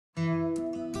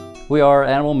We are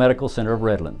Animal Medical Center of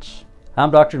Redlands.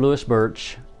 I'm Dr. Lewis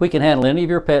Birch. We can handle any of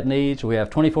your pet needs. We have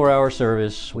 24-hour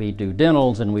service. We do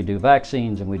dentals and we do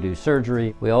vaccines and we do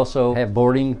surgery. We also have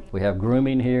boarding. We have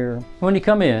grooming here. When you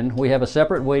come in, we have a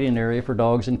separate waiting area for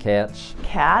dogs and cats.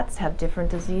 Cats have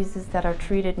different diseases that are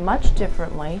treated much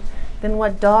differently than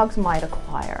what dogs might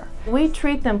acquire. We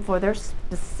treat them for their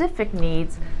specific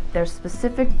needs, their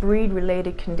specific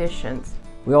breed-related conditions.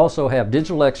 We also have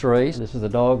digital x-rays. This is a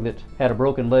dog that had a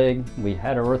broken leg. We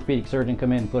had our orthopedic surgeon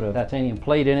come in and put a titanium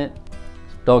plate in it.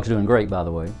 Dog's doing great, by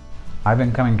the way. I've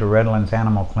been coming to Redlands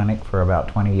Animal Clinic for about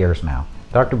 20 years now.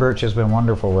 Dr. Birch has been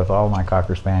wonderful with all my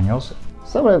Cocker Spaniels.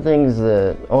 Some of the things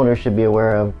the owner should be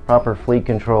aware of: proper flea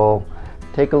control.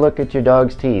 Take a look at your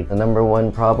dog's teeth. The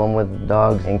 #1 problem with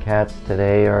dogs and cats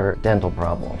today are dental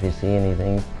problems. If you see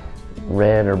anything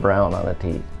red or brown on the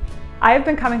teeth. I have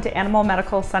been coming to Animal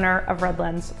Medical Center of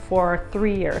Redlands for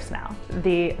 3 years now.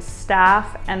 The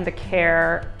staff and the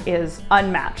care is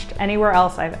unmatched anywhere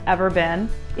else I've ever been.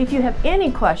 If you have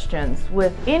any questions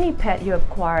with any pet you have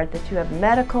acquired, that you have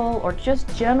medical or just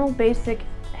general basic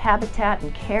habitat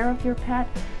and care of your pet,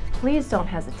 please don't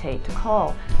hesitate to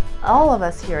call all of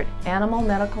us here at Animal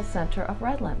Medical Center of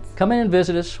Redlands. Come in and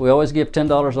visit us. We always give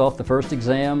 $10 off the first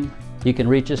exam. You can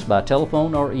reach us by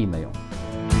telephone or email.